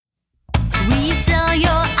Resell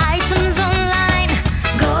your items online.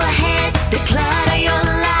 Go ahead, declutter your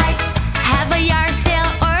life. Have a yard sale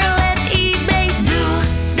or let eBay do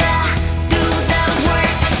the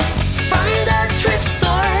work. From the thrift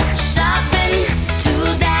store shopping to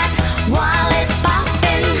that wallet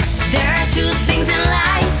popping, there are two things in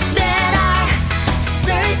life that are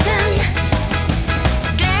certain.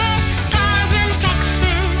 Death files in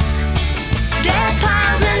Texas. Death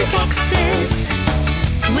files in Texas.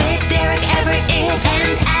 With Derek Everett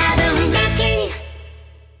and Adam Bisley.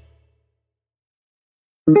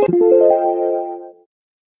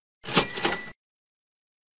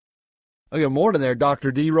 Oh, good morning there,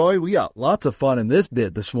 Dr. D-Roy. We got lots of fun in this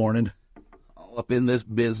bit this morning. All up in this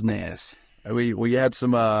business. We had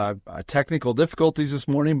some technical difficulties this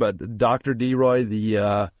morning, but Dr. D-Roy,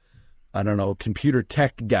 the, computer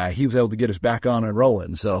tech guy, he was able to get us back on and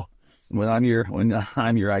rolling, so. When I'm your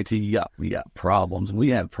IT, we got problems. We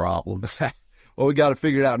have problems. Well, we got to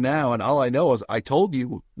figure it out now, and all I know is I told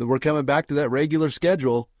you that we're coming back to that regular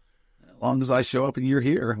schedule. As long as I show up and you're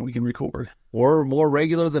here, we can record. We're more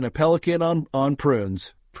regular than a pelican on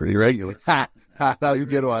prunes. Pretty regular. That was a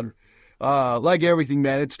good one. Like everything,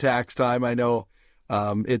 man, it's tax time. I know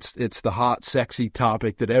it's the hot, sexy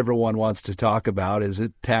topic that everyone wants to talk about. Is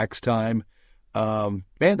it tax time?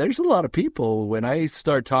 Man, there's a lot of people, when I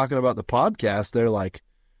start talking about the podcast, they're like,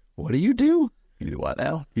 what do you do? You do what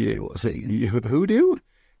now? Who do?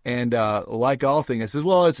 And like all things, I says,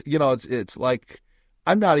 well, it's like,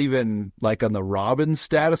 I'm not even like on the Robin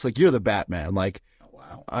status. Like, you're the Batman. Like, oh,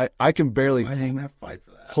 wow. I can barely I ain't gonna fight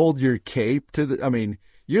for that. hold your cape to the, I mean,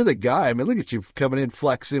 you're the guy. I mean, look at you coming in,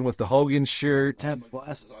 flexing with the Hogan shirt. I had my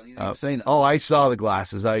glasses on. You didn't say nothing. Oh, I saw the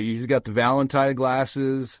glasses. He's got the Valentine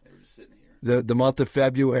glasses. They were just sitting here. The month of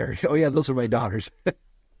February. Oh yeah, those are my daughters.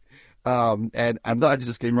 And I thought I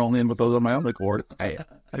just came rolling in with those on my own accord.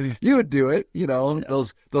 you would do it,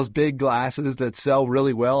 those big glasses that sell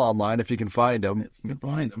really well online if you can find them. If you can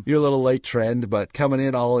find them. You're a little late trend, but coming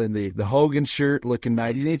in all in the Hogan shirt, looking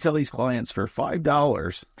nice. You need to tell these clients for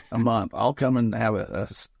 $5 a month, I'll come and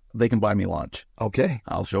have they can buy me lunch. Okay.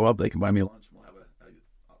 I'll show up, they can buy me lunch. We'll have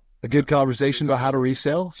a good conversation about how to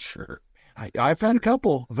resell. Sure. I've had a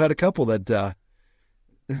couple. That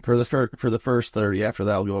for the first 30. After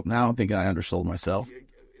that, I'll go up. Now I'm thinking I undersold myself.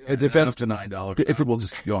 It depends up to $9. If it will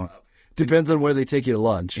just keep going up. Depends on where they take you to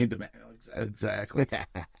lunch. Exactly.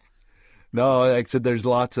 No, like I said, there's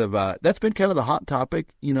lots of that's been kind of the hot topic.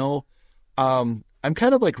 I'm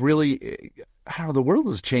kind of like really, I don't know. The world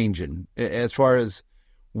is changing as far as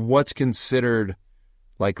what's considered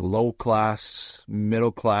like low class,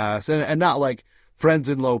 middle class, and not like friends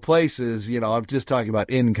in low places. I'm just talking about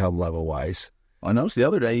income level wise. I noticed the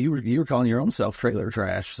other day you were calling your own self trailer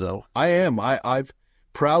trash. So I am. I've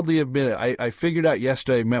proudly admitted. I figured out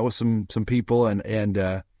yesterday. Met with some people, and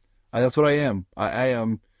that's what I am. I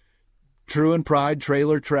am true in pride,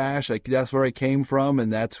 trailer trash. Like, that's where I came from,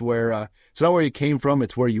 and that's where it's not where you came from.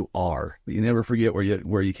 It's where you are. You never forget where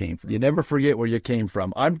you came from. You never forget where you came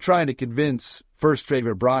from. I'm trying to convince first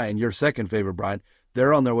favorite Brian, your second favorite Brian.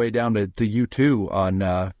 They're on their way down to U2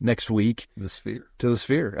 on next week. The Sphere. To the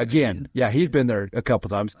Sphere. Again. Yeah, he's been there a couple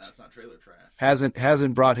times. That's not trailer trash.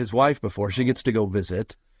 Hasn't brought his wife before. She gets to go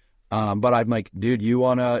visit. But I'm like, dude, you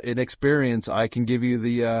want an experience? I can give you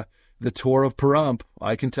the tour of Pahrump.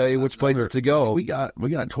 I can tell you which places to go. We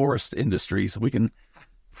got tourist industries. We can,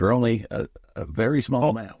 for only a very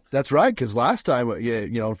small amount. That's right, because last time,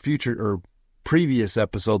 future or previous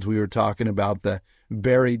episodes, we were talking about the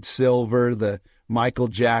buried silver, the Michael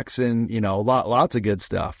Jackson, lots of good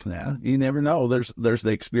stuff. Yeah, you never know. There's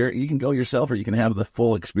the experience. You can go yourself, or you can have the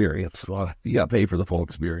full experience. Well, you got to pay for the full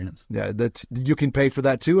experience. Yeah, you can pay for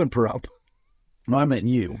that too in Pahrump. No, I meant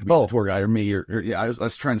you, the tour guide, or me, or I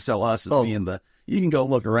was trying to sell us as being you can go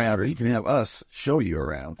look around, or you can have us show you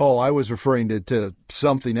around. Oh, I was referring to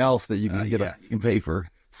something else that you can get. You can pay for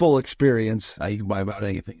full experience. You can buy about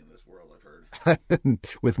anything in this world, I've heard.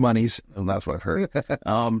 With monies. And that's what I've heard.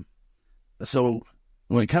 So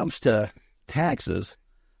when it comes to taxes,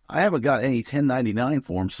 I haven't got any 1099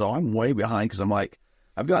 forms, so I'm way behind because I'm like,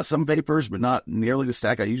 I've got some papers, but not nearly the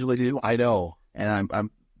stack I usually do. I know. And I'm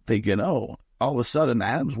thinking, all of a sudden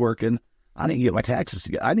Adam's working. I need to get my taxes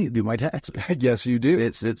together. I need to do my taxes. Yes, you do.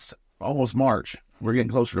 It's almost March. We're getting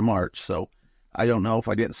closer to March, so I don't know if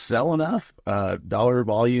I didn't sell enough, dollar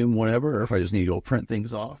volume, whatever, or if I just need to go print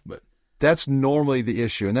things off. But that's normally the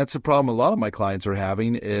issue, and that's the problem a lot of my clients are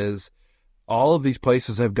having is all of these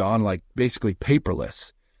places have gone like basically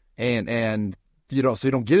paperless, and so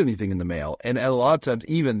you don't get anything in the mail. And a lot of times,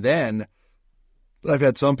 even then, I've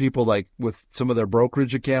had some people like with some of their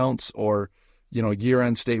brokerage accounts or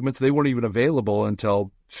year-end statements. They weren't even available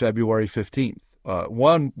until February 15th.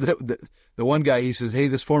 The one guy, he says, hey,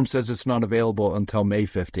 this form says it's not available until May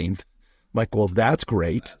 15th. I'm like, well, that's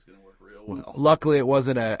great. That's going to work real well. Luckily, it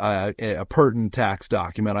wasn't a pertinent tax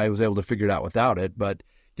document. I was able to figure it out without it, but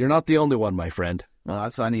you're not the only one, my friend. Well,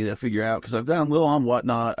 that's what I need to figure out because I've done a little on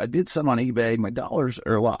Whatnot. I did some on eBay. My dollars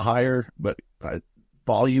are a lot higher, but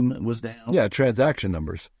volume was down. Yeah, transaction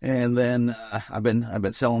numbers. And then I've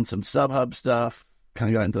been selling some StubHub stuff. Kind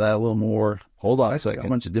of got into that a little more. Hold on I a second. got a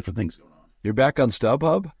bunch of different things going on. You're back on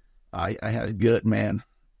StubHub? I had a good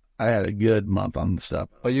month on the stuff.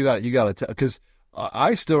 Oh, you got to, because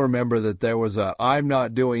I still remember that there was I'm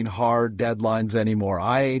not doing hard deadlines anymore.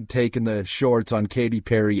 I ain't taking the shorts on Katy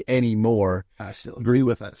Perry anymore. I still agree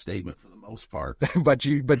with that statement for the most part. but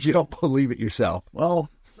you don't believe it yourself. Well,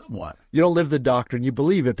 somewhat. You don't live the doctrine. You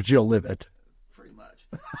believe it, but you don't live it. Pretty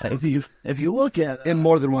much. if you look at in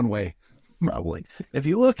more than one way, probably. If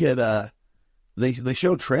you look at they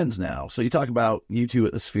show trends now. So you talk about U2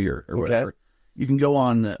 at the Sphere or whatever. You can go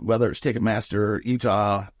on, whether it's Ticketmaster,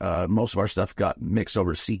 Utah, most of our stuff got mixed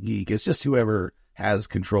over to SeatGeek. It's just whoever has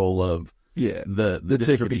control of the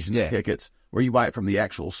distribution of tickets, where you buy it from the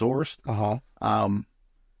actual source.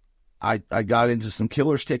 I got into some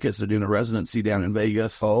Killers tickets. They're doing a residency down in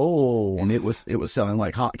Vegas. Oh. And it was selling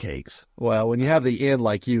like hotcakes. Well, when you have the in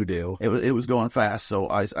like you do. It was going fast. So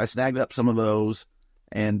I snagged up some of those,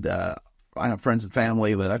 and I have friends and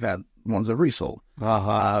family that I've had ones that resold.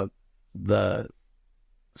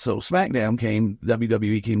 So SmackDown came,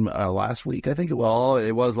 WWE came last week, I think it was. Well,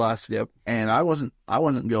 it was last, yep. And I wasn't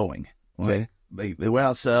going. Okay. They went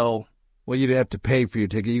out sell. Well, you didn't have to pay for your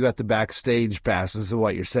ticket. You got the backstage passes, is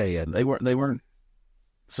what you're saying. They weren't.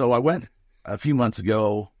 So I went a few months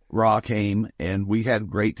ago. Raw came, and we had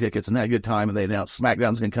great tickets and had a good time. And they announced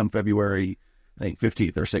SmackDown's going to come February, I think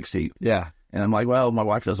 15th or 16th. Yeah. And I'm like, well, my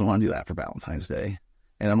wife doesn't want to do that for Valentine's Day.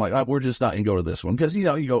 And I'm like, we're just not going to go to this one because,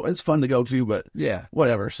 you go, it's fun to go to, but yeah,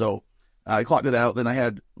 whatever. So I clocked it out. Then I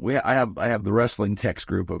have the wrestling text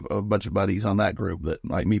group of a bunch of buddies on that group that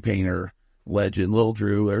like me, Painter, Legend, Little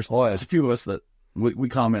Drew. There's a few of us that we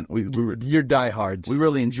comment. You're diehards. We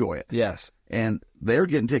really enjoy it. Yes. And they're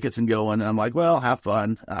getting tickets and going. And I'm like, well, have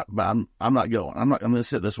fun. But I'm not going. I'm going to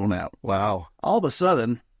sit this one out. Wow. All of a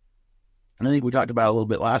sudden, I think we talked about it a little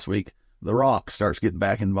bit last week, The Rock starts getting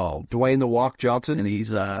back involved. Dwayne The Walk Johnson? And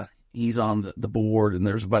he's on the board, and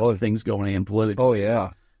there's a bunch of things going on politically. Oh,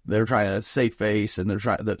 yeah. They're trying to save face, and they're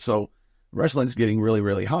trying that. So wrestling's getting really,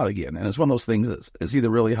 really hot again. And it's one of those things that's it's either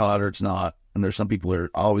really hot or it's not. And there's some people that are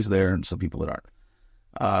always there and some people that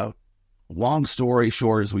aren't. Long story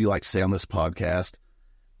short, as we like to say on this podcast,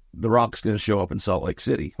 The Rock's going to show up in Salt Lake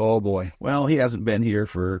City. Oh, boy. Well, he hasn't been here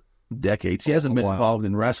for decades. He hasn't been involved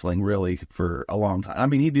in wrestling really for a long time. I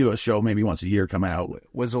mean, he'd do a show maybe once a year, come out.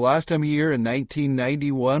 Was the last time here in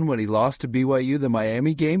 1991 when he lost to BYU, the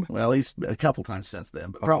Miami game? Well, he's a couple times since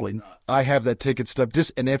then, but probably not. I have that ticket stuff.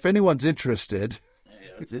 And if anyone's interested,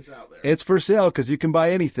 it's out there. It's for sale because you can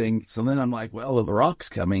buy anything. So then I'm like, well, if The Rock's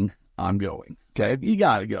coming, I'm going. Okay. You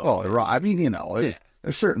got to go. Oh, The Rock. I mean,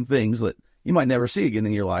 there's certain things that you might never see again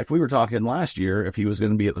in your life. We were talking last year if he was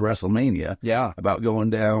going to be at the WrestleMania. Yeah. About going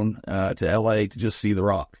down to L.A. to just see The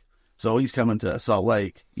Rock. So he's coming to Salt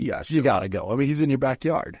Lake. You got to go. I mean, he's in your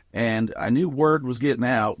backyard. And I knew word was getting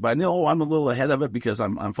out, but I know I'm a little ahead of it because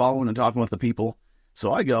I'm following and talking with the people.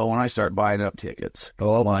 So I go and I start buying up tickets.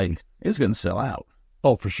 Oh, like, it's going to sell out.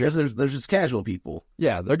 Oh, for sure. Because there's just casual people.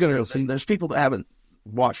 Yeah, they're going to go see. There's people that haven't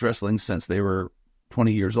watched wrestling since they were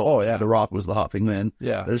 20 years old. Oh, yeah. The Rock was the hot thing then.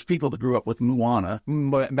 Yeah. There's people that grew up with Moana.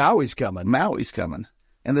 Maui's coming.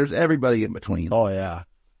 And there's everybody in between. Oh, yeah.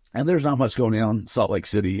 And there's not much going on in Salt Lake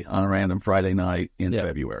City on a random Friday night in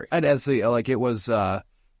February. And as it was,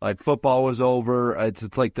 football was over.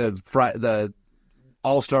 It's like the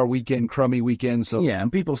All-Star weekend, crummy weekend. So yeah,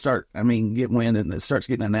 and people get wind and it starts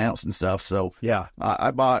getting announced and stuff. So yeah, I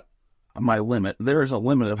bought my limit. There is a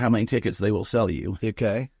limit of how many tickets they will sell you.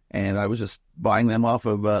 Okay. And I was just buying them off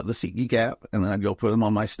of the SeatGeek app, and then I'd go put them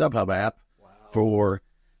on my StubHub app for,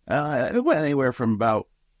 it went anywhere from about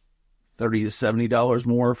 $30 to $70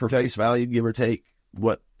 more for face value, give or take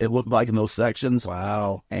what it looked like in those sections.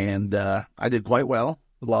 Wow. And I did quite well.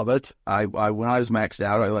 Love it. I when I was maxed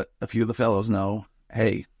out, I let a few of the fellows know,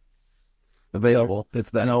 hey, available.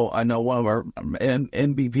 I know one of our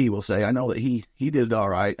NBP will say, I know that he did it all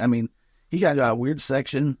right. I mean, he got a weird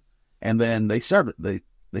section, and then they started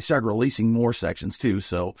releasing more sections too.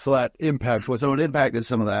 So that impacted. So it impacted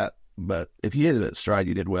some of that. But if you hit it at stride,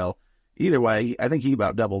 you did well. Either way, I think he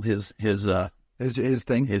about doubled his thing. I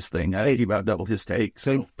think he about doubled his take.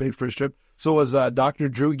 Same paid for his trip. So was Dr.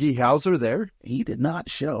 Drew G. Hauser there? He did not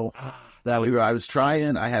show. I was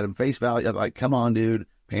trying. I had him face value. I'm like, come on, dude.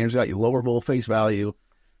 Painter's got you lower bowl face value.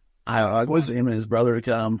 I was him and his brother to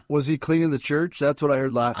come. Was he cleaning the church? That's what I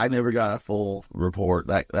heard last. I never got a full report.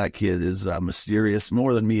 That kid is mysterious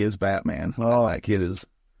more than me is Batman. Oh, that kid is.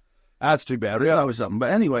 That's too bad. There's always something. But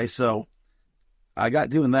anyway, so I got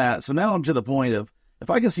doing that. So now I'm to the point of if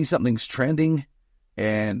I can see something's trending,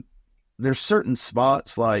 and there's certain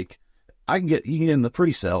spots like you can get in the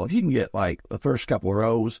pre-sale. If you can get like the first couple of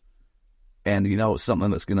rows, and it's something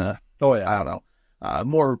that's gonna. Oh yeah, I don't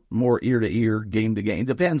know. More ear to ear, game to game.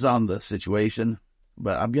 Depends on the situation,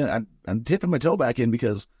 but I'm tipping my toe back in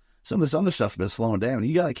because some of this other stuff's been slowing down.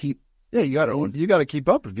 You got to keep, you got to keep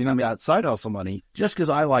up if you don't got side hustle money. Just because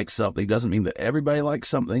I like something doesn't mean that everybody likes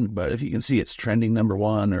something. But if you can see it's trending number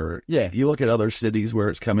one, or you look at other cities where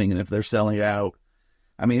it's coming, and if they're selling out,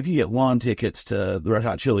 I mean, if you get lawn tickets to the Red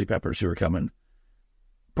Hot Chili Peppers who are coming,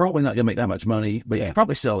 probably not gonna make that much money, but you can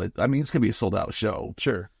probably sell it. I mean, it's gonna be a sold out show,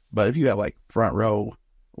 sure. But if you have like front row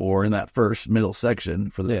or in that first middle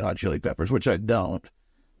section for the Red Hot Chili Peppers, which I don't,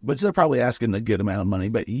 but they're probably asking a good amount of money,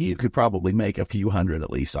 but you could probably make a few hundred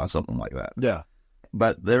at least on something like that. Yeah.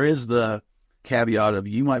 But there is the caveat of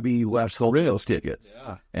you might be left holding those tickets.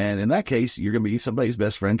 Yeah. And in that case, you're going to be somebody's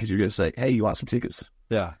best friend because you're going to say, hey, you want some tickets?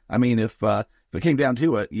 Yeah. I mean, if it came down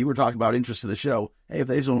to it, you were talking about interest to the show. Hey, if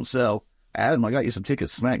these don't sell, Adam, I got you some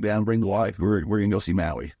tickets. Smackdown, bring the wife. We're going to go see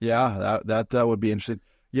Maui. Yeah, that would be interesting.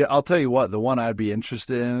 Yeah, I'll tell you what. The one I'd be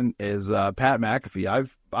interested in is Pat McAfee.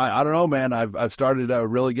 I don't know, man. I've started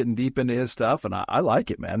really getting deep into his stuff, and I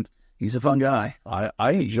like it, man. He's a fun guy.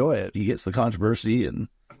 I enjoy it. He gets the controversy, and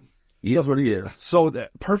he is what he is. So the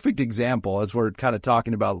perfect example, as we're kind of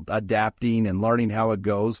talking about adapting and learning how it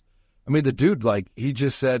goes. I mean, the dude, like, he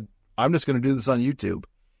just said, I'm just going to do this on YouTube,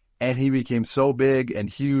 and he became so big and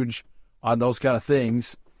huge on those kind of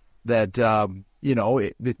things that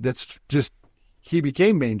that's just. He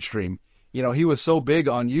became mainstream. He was so big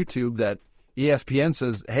on YouTube that ESPN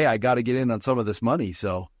says, hey, I got to get in on some of this money.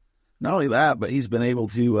 So not only that, but he's been able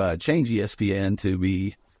to change ESPN to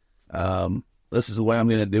be, this is the way I'm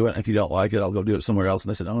going to do it. If you don't like it, I'll go do it somewhere else. And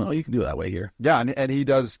they said, oh, no, you can do it that way here. Yeah, and he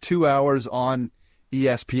does 2 hours on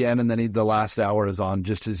ESPN, and then the last hour is on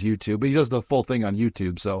just his YouTube. But he does the full thing on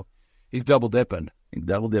YouTube, so he's double dipping.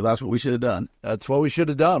 Double dip. That's what we should have done. That's what we should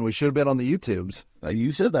have done. We should have been on the YouTubes.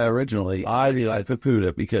 You said that originally. I poo-pooed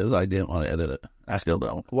it because I didn't want to edit it. I still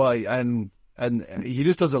don't. Well, and he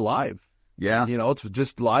just does it live. Yeah. It's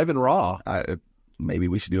just live and raw. Maybe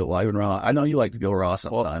we should do it live and raw. I know you like to go raw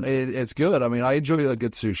sometimes. Well, it's good. I mean, I enjoy a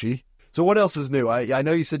good sushi. So what else is new? I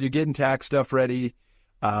know you said you're getting tax stuff ready,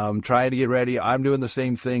 trying to get ready. I'm doing the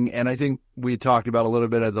same thing. And I think we talked about a little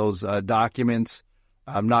bit of those documents.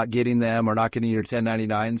 I'm not getting them or not getting your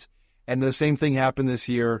 1099s. And the same thing happened this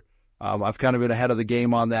year. I've kind of been ahead of the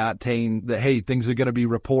game on that, saying that, hey, things are going to be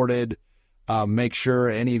reported. Make sure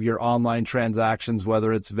any of your online transactions,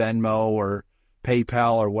 whether it's Venmo or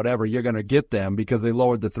PayPal or whatever, you're going to get them because they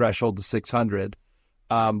lowered the threshold to 600.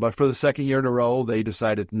 But for the second year in a row, they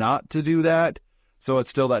decided not to do that. So it's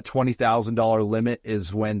still that $20,000 limit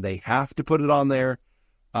is when they have to put it on there.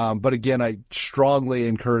 But again, I strongly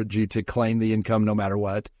encourage you to claim the income no matter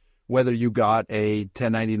what, whether you got a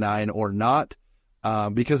 1099 or not,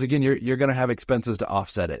 because again, you're going to have expenses to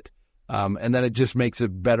offset it. And then it just makes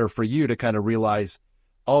it better for you to kind of realize,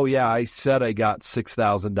 oh yeah, I said I got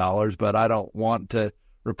 $6,000, but I don't want to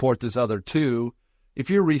report this other two. If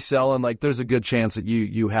you're reselling, like, there's a good chance that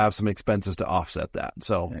you have some expenses to offset that.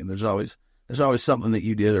 So there's always something that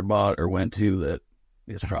you did or bought or went to that.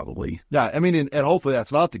 It's probably. Yeah, I mean, and hopefully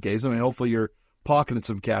that's not the case. I mean, hopefully you're pocketing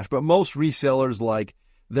some cash. But most resellers, like,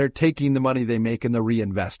 they're taking the money they make and they're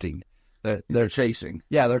reinvesting. They're chasing.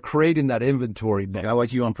 Yeah, they're creating that inventory. I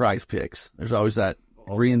like you on Prize Picks. There's always that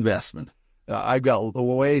reinvestment. I've got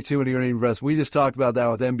way too many reinvestments. We just talked about that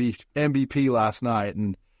with MVP last night.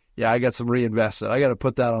 And, yeah, I got some reinvested. I got to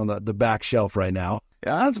put that on the back shelf right now.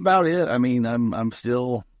 Yeah, that's about it. I mean, I'm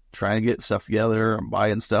still trying to get stuff together. I'm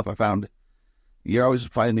buying stuff. You're always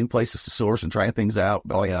finding new places to source and trying things out.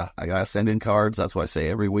 But I got to send in cards. That's what I say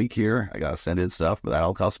every week here. I got to send in stuff, but that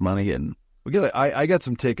all costs money. And I got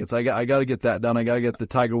some tickets. I got to get that done. I got to get the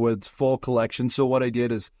Tiger Woods full collection. So what I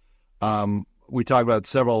did is, we talked about it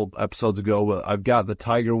several episodes ago, but I've got the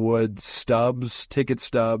Tiger Woods ticket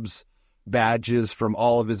stubs, badges from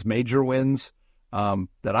all of his major wins.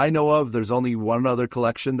 That I know of. There's only one other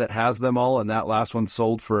collection that has them all, and that last one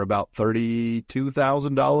sold for about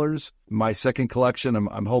 $32,000. My second collection,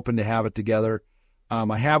 I'm hoping to have it together.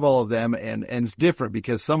 I have all of them, and it's different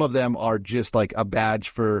because some of them are just like a badge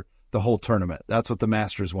for the whole tournament. That's what the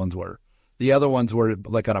Masters ones were. The other ones were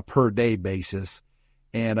like on a per day basis.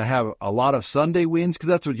 And I have a lot of Sunday wins because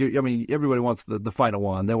that's what everybody wants the final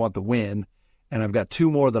one. They want the win. And I've got 2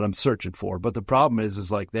 more that I'm searching for. But the problem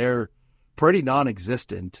is like they're pretty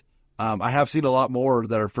non-existent. I have seen a lot more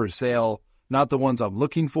that are for sale, not the ones I'm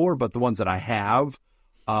looking for, but the ones that I have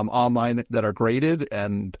online that are graded.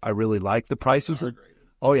 And I really like the prices.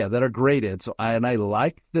 Oh, yeah, that are graded. So I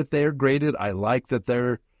like that they're graded. I like that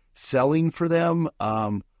they're selling for them.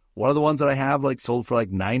 One of the ones that I have sold for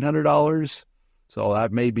 $900. So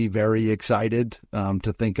that made me very excited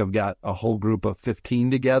to think I've got a whole group of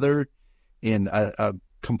 15 together in a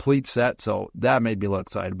complete set. So that made me look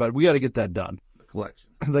excited. But we got to get that done. The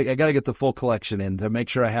collection. I got to get the full collection in to make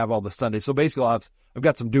sure I have all the Sundays. So basically, I've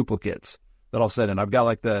got some duplicates that I'll send in. I've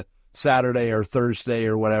got the Saturday or Thursday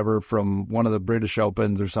or whatever from one of the British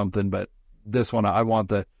Opens or something. But this one, I want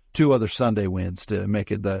the 2 other Sunday wins to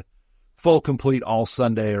make it the full, complete, all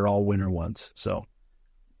Sunday or all winter ones. So.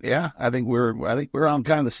 Yeah, I think we're on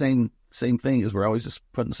kind of the same thing as we're always just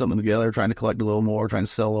putting something together, trying to collect a little more, trying to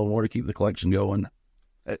sell a little more to keep the collection going.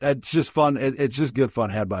 It's just fun. It's just good fun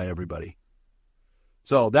had by everybody.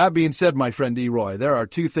 So that being said, my friend D. Roy, there are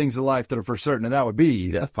 2 things in life that are for certain, and that would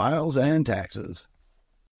be death piles and taxes.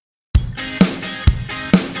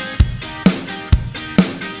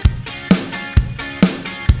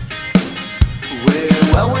 We're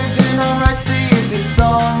well within our rights to use this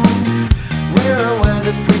song. We're aware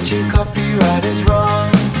that preaching copyright is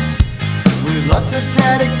wrong. With lots of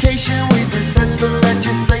dedication, we